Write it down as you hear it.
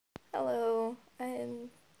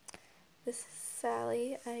This is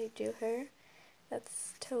Sally. I do her.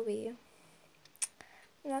 That's Toby.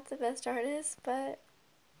 I'm not the best artist, but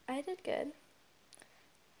I did good.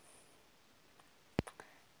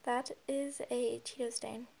 That is a Cheeto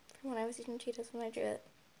stain from when I was eating Cheetos when I drew it.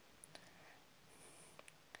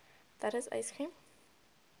 That is ice cream.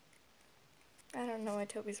 I don't know why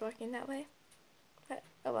Toby's walking that way, but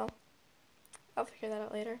oh well. I'll figure that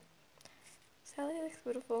out later. Sally looks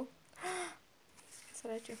beautiful. That's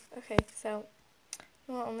what I drew. Okay, so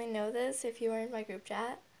you will only know this if you were in my group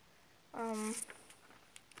chat. Oh,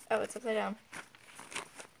 it's upside down.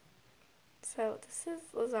 So this is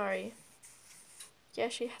Lazari. Yeah,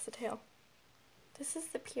 she has a tail. This is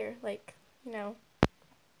the pier, like, you know,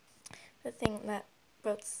 the thing that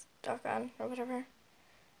boats dock on, or whatever.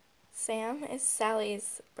 Sam is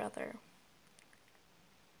Sally's brother.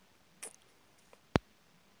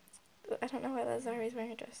 I don't know why Lazari's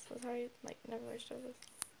wearing a dress. Lazari, like, never wears dresses.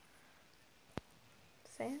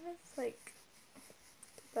 Sam is, like,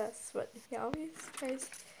 the best, but he always tries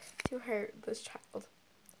to hurt this child.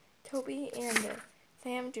 Toby and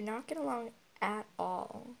Sam do not get along at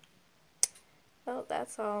all. Well,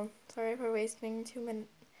 that's all. Sorry for wasting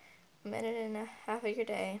a minute and a half of your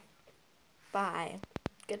day. Bye.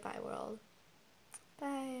 Goodbye, world.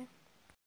 Bye.